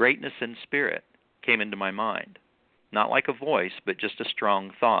words greatness and spirit came into my mind. Not like a voice, but just a strong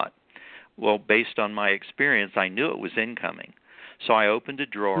thought. Well, based on my experience, I knew it was incoming. So I opened a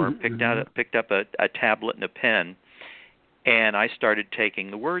drawer, picked up a tablet and a pen, and I started taking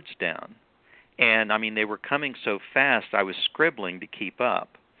the words down. And, I mean, they were coming so fast, I was scribbling to keep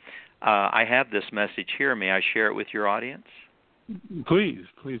up. I have this message here. May I share it with your audience? Please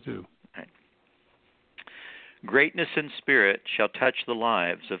do. Right. Greatness and spirit shall touch the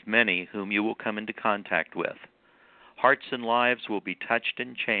lives of many whom you will come into contact with. Hearts and lives will be touched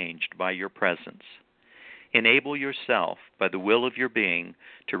and changed by your presence. Enable yourself, by the will of your being,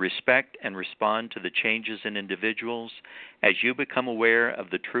 to respect and respond to the changes in individuals as you become aware of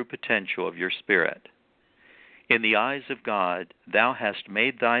the true potential of your spirit. In the eyes of God, thou hast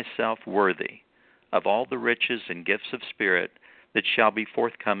made thyself worthy of all the riches and gifts of spirit that shall be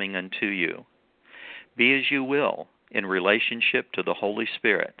forthcoming unto you. Be as you will in relationship to the Holy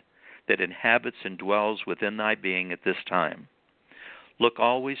Spirit that inhabits and dwells within thy being at this time. Look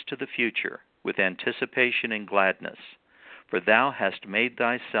always to the future with anticipation and gladness, for thou hast made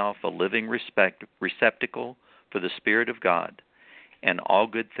thyself a living receptacle for the Spirit of God, and all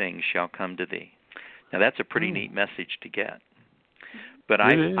good things shall come to thee. Now that's a pretty neat message to get. But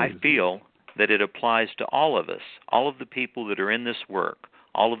I feel that it applies to all of us, all of the people that are in this work,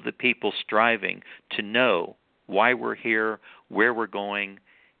 all of the people striving to know why we're here, where we're going,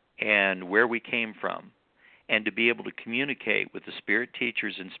 and where we came from, and to be able to communicate with the spirit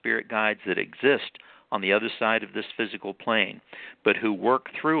teachers and spirit guides that exist on the other side of this physical plane, but who work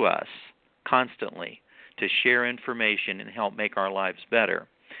through us constantly to share information and help make our lives better.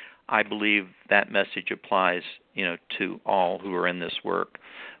 I believe that message applies, to all who are in this work.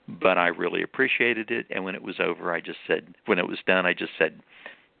 But I really appreciated it, and when it was over, when it was done, I just said,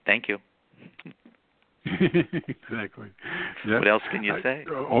 thank you. Exactly. Yep. What else can you say?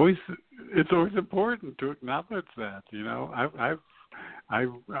 It's always important to acknowledge that. I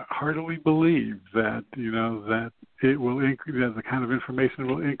heartily believe that that it will increase. That the kind of information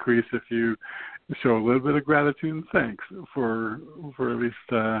will increase if you show a little bit of gratitude and thanks for at least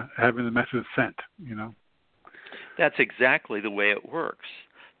having the message sent. That's exactly the way it works.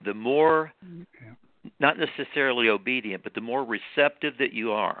 The more, not necessarily obedient, but the more receptive that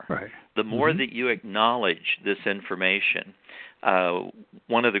you are, right. The more that you acknowledge this information.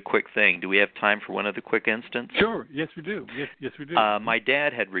 One other quick thing. Do we have time for one other quick instance? Sure. Yes, we do. Yes, we do. My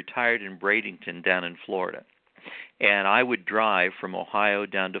dad had retired in Bradenton down in Florida, and I would drive from Ohio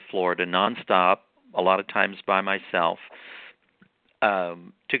down to Florida nonstop, a lot of times by myself,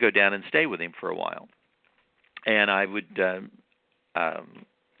 to go down and stay with him for a while. And I would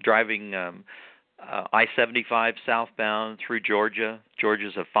driving I-75 southbound through Georgia.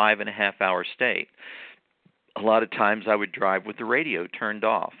 Georgia's a 5.5-hour state. A lot of times I would drive with the radio turned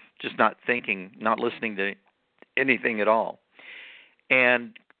off, just not thinking, not listening to anything at all.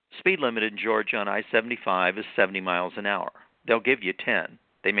 And speed limit in Georgia on I-75 is 70 miles an hour. They'll give you 10.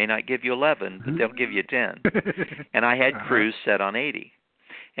 They may not give you 11, but they'll give you 10. And I had cruise set on 80.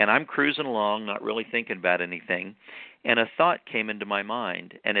 And I'm cruising along, not really thinking about anything, and a thought came into my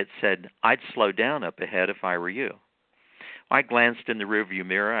mind, and it said, I'd slow down up ahead if I were you. I glanced in the rearview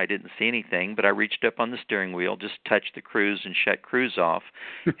mirror. I didn't see anything, but I reached up on the steering wheel, just touched the cruise and shut cruise off,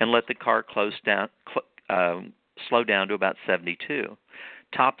 and let the car slow down to about 72.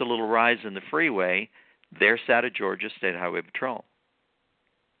 Topped a little rise in the freeway. There sat a Georgia State Highway Patrol.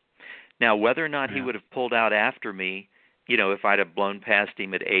 Now, whether or not he would have pulled out after me, if I'd have blown past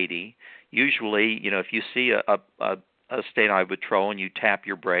him at 80, usually, if you see a state highway patrol and you tap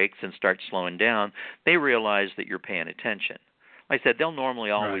your brakes and start slowing down, they realize that you're paying attention. Like I said, they'll normally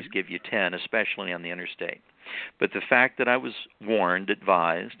always give you 10, especially on the interstate. But the fact that I was warned,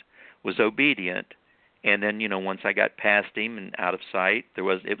 advised, was obedient, and then, once I got past him and out of sight, it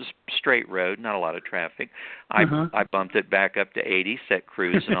was straight road, not a lot of traffic. I bumped it back up to 80, set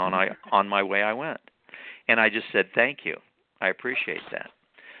cruise, and on my way I went. And I just said, thank you. I appreciate that.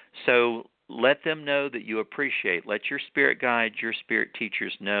 So let them know that you appreciate. Let your spirit guides, your spirit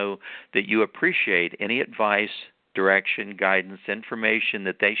teachers know that you appreciate any advice, direction, guidance, information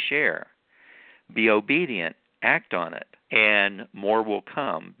that they share. Be obedient. Act on it. And more will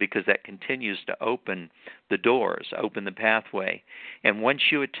come because that continues to open the doors, open the pathway. And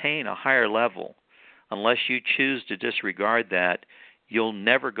once you attain a higher level, unless you choose to disregard that, you'll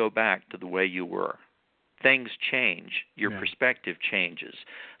never go back to the way you were. Things change. Your perspective changes.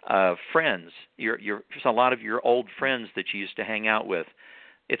 Friends, a lot of your old friends that you used to hang out with,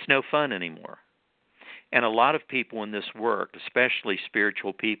 it's no fun anymore. And a lot of people in this work, especially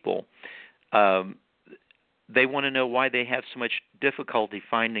spiritual people, they want to know why they have so much difficulty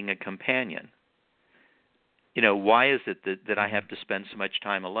finding a companion. Why is it that I have to spend so much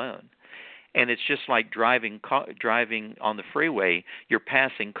time alone? And it's just like driving on the freeway. You're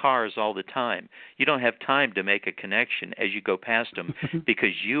passing cars all the time. You don't have time to make a connection as you go past them because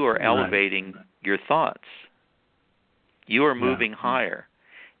you are elevating your thoughts. You are moving higher,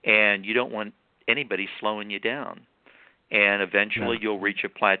 and you don't want anybody slowing you down. And eventually you'll reach a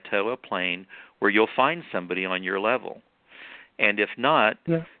plateau, a plane, where you'll find somebody on your level. And if not,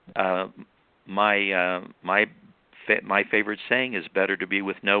 my favorite saying is better to be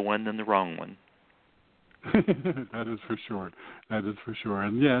with no one than the wrong one. That is for sure.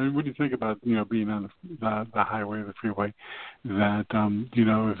 And when you think about being on the highway or the freeway, that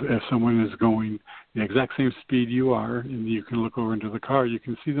if someone is going the exact same speed you are, and you can look over into the car, you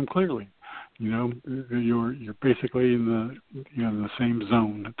can see them clearly. You're basically in the same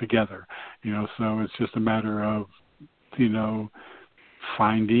zone together. So it's just a matter of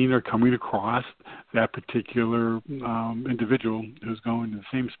finding or coming across that particular individual who's going the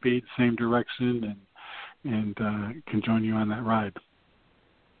same speed, same direction, and can join you on that ride.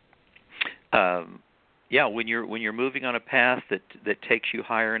 When you're moving on a path that takes you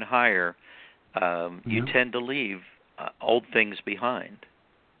higher and higher, you tend to leave old things behind,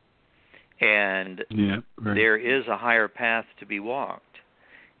 and there is a higher path to be walked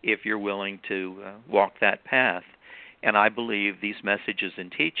if you're willing to walk that path. And I believe these messages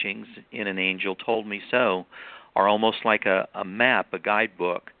and teachings in An Angel Told Me So are almost like a map, a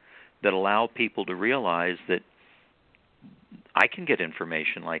guidebook that allow people to realize that I can get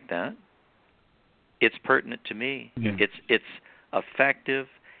information like that. It's pertinent to me. Yeah. It's effective,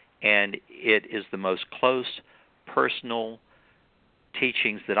 and it is the most close, personal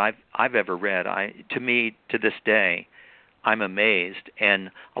teachings that I've ever read. To me, to this day, I'm amazed. And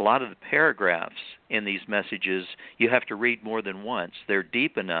a lot of the paragraphs in these messages, you have to read more than once. They're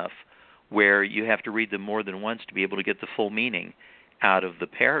deep enough where you have to read them more than once to be able to get the full meaning out of the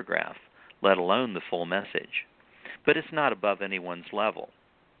paragraph, let alone the full message. But it's not above anyone's level.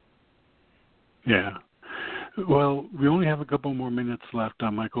 Yeah. Well, we only have a couple more minutes left,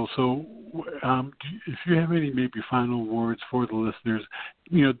 Michael. So if you have any maybe final words for the listeners,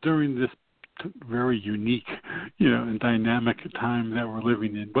 during this very unique, and dynamic time that we're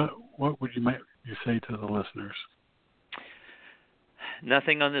living in, what would you say to the listeners?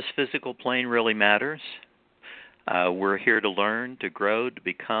 Nothing on this physical plane really matters. We're here to learn, to grow, to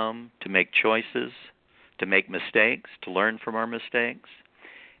become, to make choices, to make mistakes, to learn from our mistakes.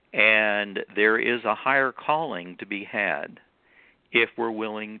 And there is a higher calling to be had if we're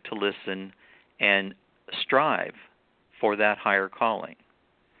willing to listen and strive for that higher calling.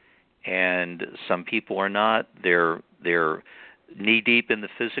 And some people are not. They're knee-deep in the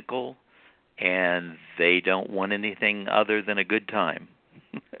physical, and they don't want anything other than a good time.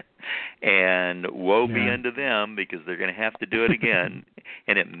 And woe be unto them, because they're going to have to do it again,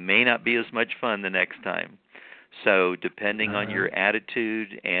 and it may not be as much fun the next time. So depending on your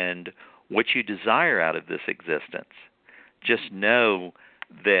attitude and what you desire out of this existence, just know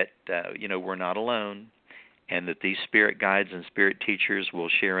that we're not alone, and that these spirit guides and spirit teachers will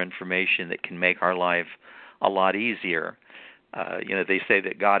share information that can make our life a lot easier. They say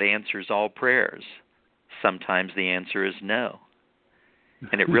that God answers all prayers. Sometimes the answer is no.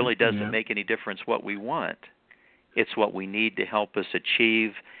 And it really doesn't make any difference what we want. It's what we need to help us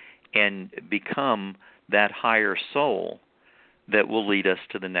achieve and become that higher soul that will lead us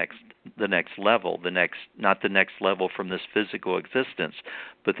to the next level, not the next level from this physical existence,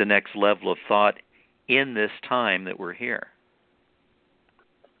 but the next level of thought in this time that we're here.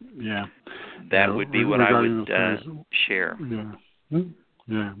 Yeah. That would be what I would share. Yeah.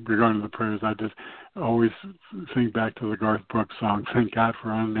 Yeah, regarding the prayers, I just always think back to the Garth Brooks song, "Thank God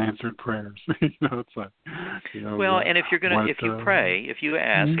for Unanswered Prayers." It's like, well, and if you pray, if you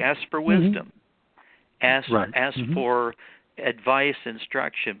ask for wisdom, ask for advice,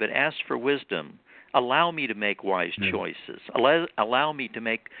 instruction, but ask for wisdom. Allow me to make wise choices. Allow me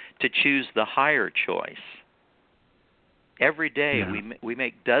to choose the higher choice. Every day we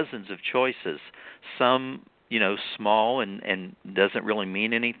make dozens of choices. Some small and doesn't really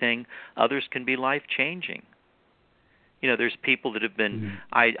mean anything. Others can be life-changing. There's people that have been...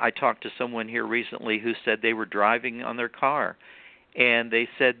 I talked to someone here recently who said they were driving on their car, and they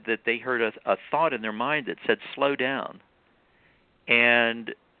said that they heard a thought in their mind that said, slow down.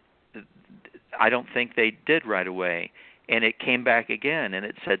 And I don't think they did right away. And it came back again, and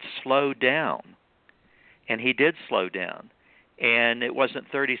it said, slow down. And he did slow down. And it wasn't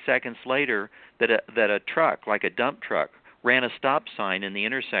 30 seconds later that a truck, like a dump truck, ran a stop sign in the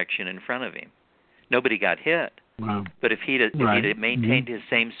intersection in front of him. Nobody got hit. Wow. But if he'd maintained his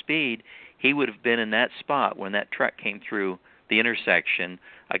same speed, he would have been in that spot when that truck came through the intersection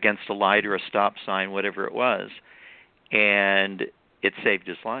against a light or a stop sign, whatever it was, and it saved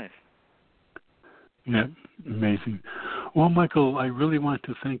his life. Yeah, amazing. Well, Michael, I really want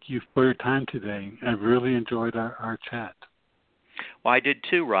to thank you for your time today. I really enjoyed our chat. Well, I did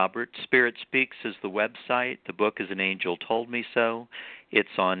too, Robert. Spirit Speaks is the website. The book is An Angel Told Me So.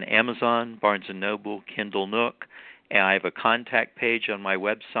 It's on Amazon, Barnes & Noble, Kindle Nook, and I have a contact page on my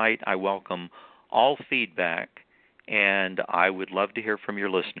website. I welcome all feedback, and I would love to hear from your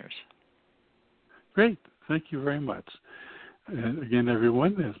listeners. Great. Thank you very much. And again,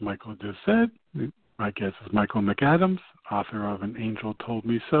 everyone, as Michael just said, my guest is Michael McAdams, author of An Angel Told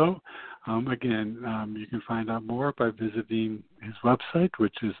Me So. You can find out more by visiting his website,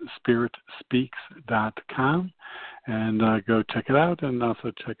 which is spiritspeaks.com, and go check it out, and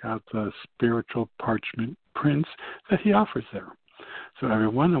also check out the spiritual parchment prints that he offers there. So,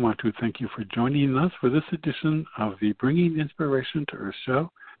 everyone, I want to thank you for joining us for this edition of the Bringing Inspiration to Earth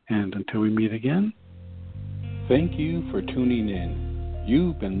show, and until we meet again, thank you for tuning in.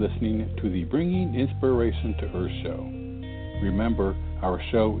 You've been listening to the Bringing Inspiration to Earth show. Remember, our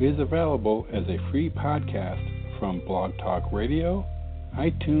show is available as a free podcast from Blog Talk Radio,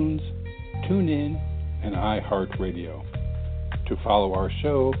 iTunes, TuneIn, and iHeartRadio. To follow our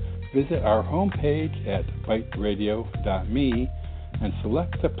show, visit our homepage at biteradio.me and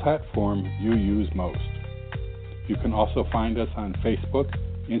select the platform you use most. You can also find us on Facebook,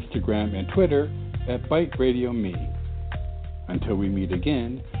 Instagram, and Twitter at Byte Radio Me. Until we meet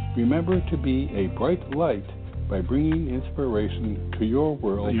again, remember to be a bright light by bringing inspiration to your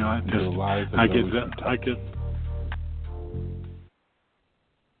world and to the lives of those you touch.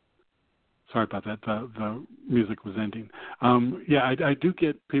 Sorry about that. The music was ending. I do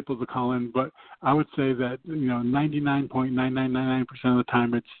get people to call in, but I would say that 99.9999% of the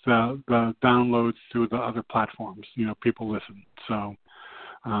time it's the downloads through the other platforms. People listen. So,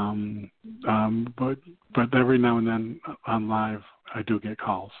 but every now and then on live, I do get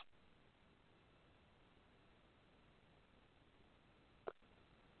calls.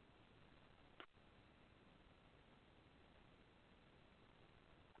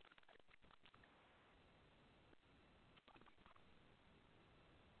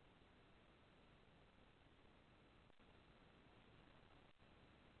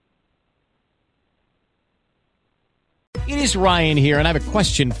 It is Ryan here, and I have a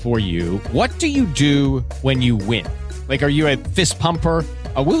question for you. What do you do when you win? Like, are you a fist pumper,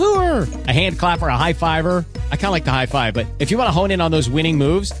 a woohooer, a hand clapper, a high fiver? I kind of like the high five, but if you want to hone in on those winning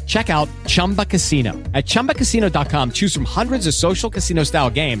moves, check out Chumba Casino. At ChumbaCasino.com, choose from hundreds of social casino-style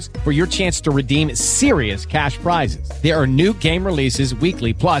games for your chance to redeem serious cash prizes. There are new game releases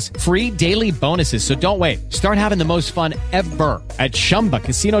weekly, plus free daily bonuses, so don't wait. Start having the most fun ever at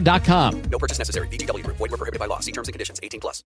ChumbaCasino.com. No purchase necessary. VGW Group. Void where prohibited by law. See terms and conditions. 18+.